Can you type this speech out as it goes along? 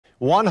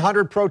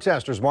100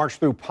 protesters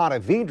marched through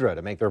Ponte Vedra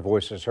to make their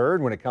voices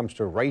heard when it comes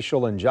to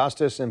racial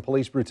injustice and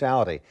police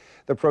brutality.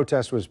 The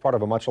protest was part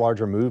of a much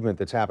larger movement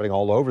that's happening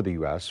all over the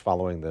U.S.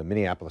 following the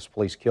Minneapolis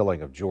police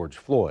killing of George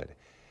Floyd.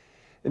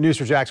 The News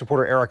for Jax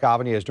reporter Eric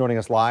Avania is joining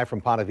us live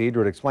from Ponte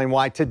Vedra to explain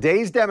why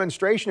today's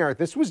demonstration, Eric,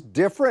 this was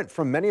different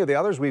from many of the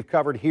others we've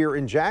covered here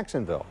in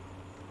Jacksonville.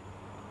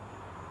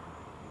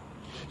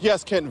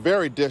 Yes, Kent,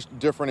 very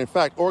different. In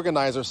fact,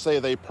 organizers say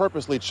they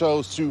purposely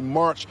chose to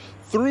march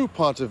through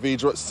Ponte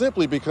Vedra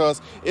simply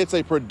because it's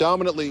a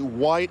predominantly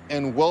white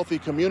and wealthy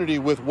community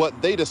with what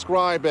they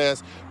describe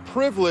as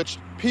privileged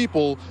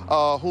people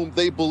whom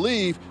they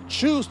believe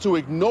choose to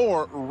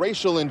ignore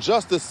racial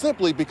injustice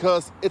simply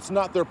because it's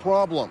not their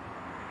problem.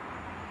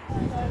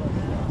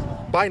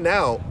 By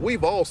now,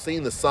 we've all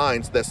seen the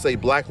signs that say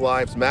Black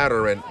Lives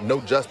Matter and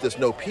no justice,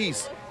 no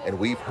peace, and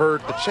we've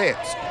heard the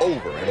chants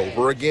over and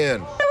over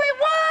again.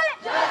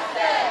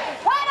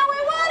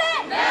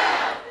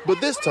 But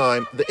this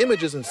time, the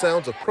images and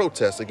sounds of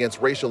protests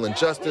against racial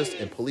injustice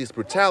and police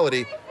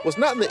brutality was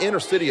not in the inner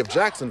city of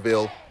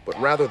Jacksonville, but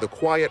rather the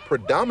quiet,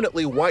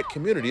 predominantly white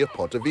community of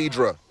Ponte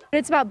Vedra.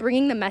 It's about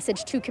bringing the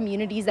message to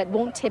communities that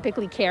won't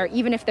typically care,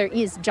 even if there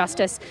is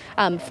justice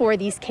for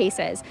these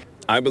cases.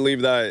 I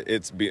believe that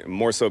it's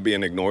more so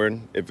being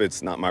ignored. If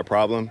it's not my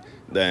problem,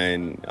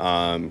 then,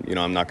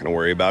 I'm not going to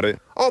worry about it.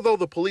 Although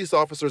the police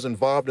officers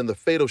involved in the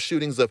fatal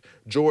shootings of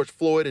George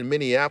Floyd in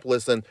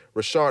Minneapolis and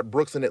Rashard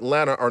Brooks in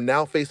Atlanta are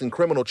now facing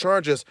criminal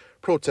charges,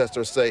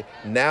 protesters say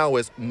now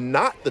is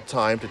not the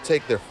time to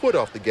take their foot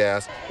off the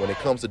gas when it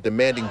comes to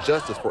demanding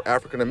justice for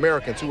African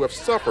Americans who have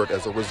suffered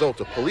as a result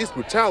of police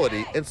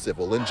brutality and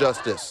civil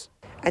injustice.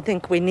 I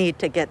think we need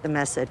to get the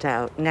message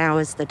out. Now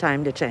is the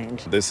time to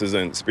change. This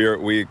isn't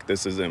Spirit Week.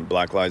 This isn't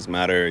Black Lives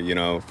Matter,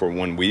 for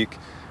 1 week.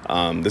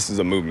 This is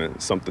a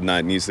movement, something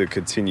that needs to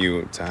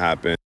continue to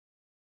happen.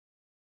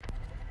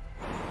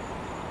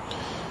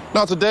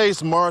 Now,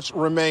 today's march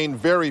remained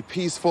very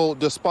peaceful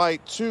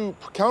despite two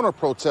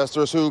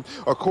counter-protesters who,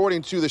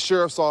 according to the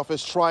sheriff's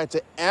office, tried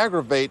to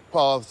aggravate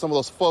some of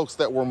those folks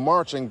that were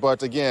marching.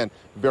 But again,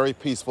 very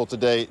peaceful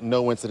today.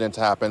 No incidents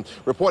happened.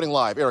 Reporting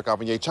live, Eric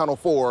Avania, Channel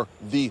 4,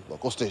 the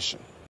local station.